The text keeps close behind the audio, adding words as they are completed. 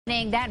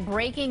That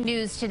breaking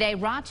news today,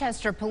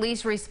 Rochester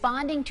Police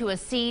responding to a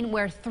scene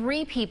where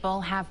 3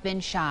 people have been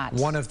shot.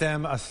 One of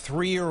them, a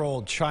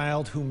 3-year-old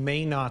child who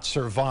may not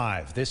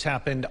survive. This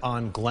happened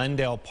on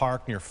Glendale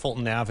Park near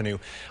Fulton Avenue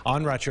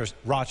on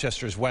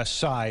Rochester's west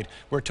side.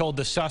 We're told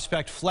the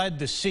suspect fled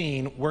the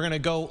scene. We're going to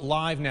go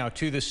live now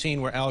to the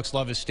scene where Alex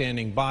Love is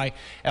standing by.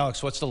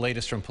 Alex, what's the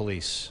latest from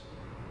police?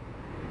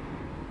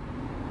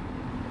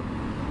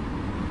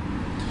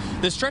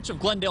 The stretch of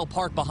Glendale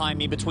Park behind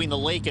me between the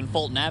lake and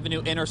Fulton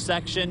Avenue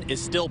intersection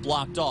is still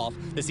blocked off.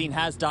 The scene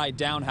has died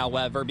down,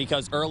 however,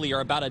 because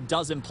earlier about a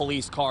dozen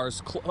police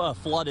cars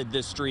flooded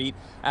this street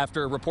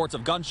after reports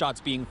of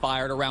gunshots being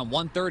fired around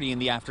 1:30 in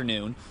the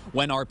afternoon.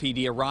 When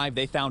RPD arrived,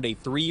 they found a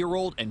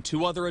 3-year-old and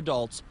 2 other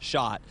adults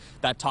shot.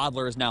 That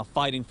toddler is now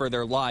fighting for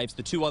their lives.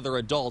 The 2 other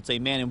adults, a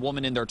man and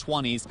woman in their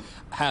 20s,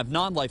 have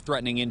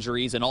non-life-threatening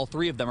injuries, and all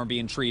 3 of them are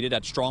being treated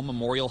at Strong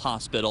Memorial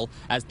Hospital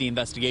as the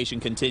investigation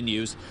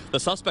continues. The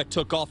suspect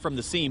took off from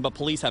the scene, but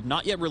police have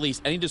not yet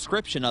released any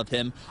description of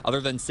him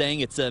other than saying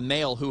it's a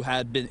male who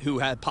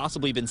had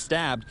possibly been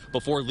stabbed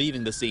before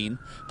leaving the scene.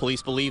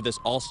 Police believe this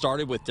all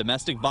started with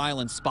domestic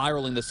violence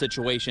spiraling the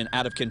situation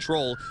out of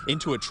control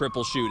into a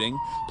triple shooting.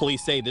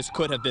 Police say this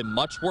could have been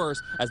much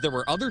worse as there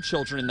were other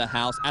children in the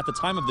house at the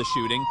time of the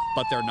shooting,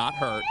 but they're not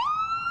hurt.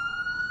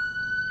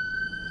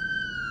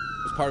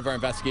 As part of our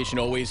investigation,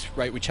 always,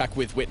 right, we check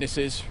with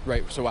witnesses,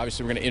 right? So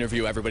obviously we're going to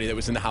interview everybody that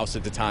was in the house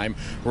at the time.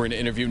 We're going to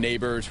interview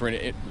neighbors. We're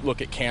going to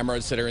look at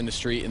cameras that are in the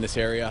street in this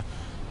area.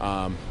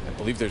 I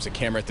believe there's a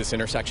camera at this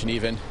intersection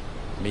even,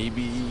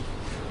 maybe.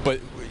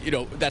 But, you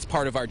know, that's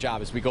part of our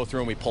job as we go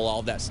through and we pull all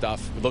of that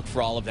stuff. We look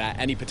for all of that,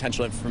 any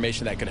potential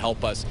information that could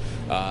help us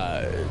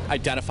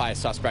identify a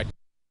suspect.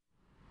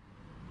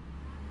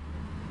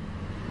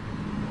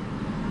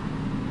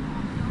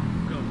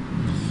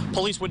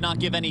 Police would not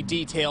give any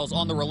details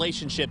on the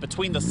relationship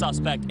between the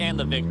suspect and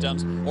the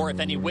victims, or if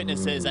any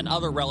witnesses and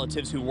other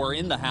relatives who were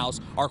in the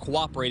house are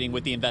cooperating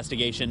with the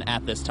investigation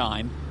at this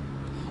time.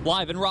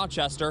 Live in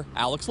Rochester,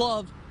 Alex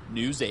Love,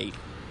 News 8.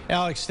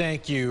 Alex,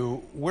 thank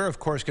you. We're, of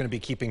course, going to be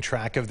keeping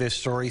track of this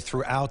story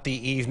throughout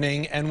the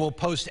evening, and we'll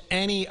post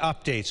any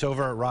updates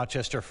over at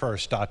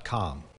rochesterfirst.com.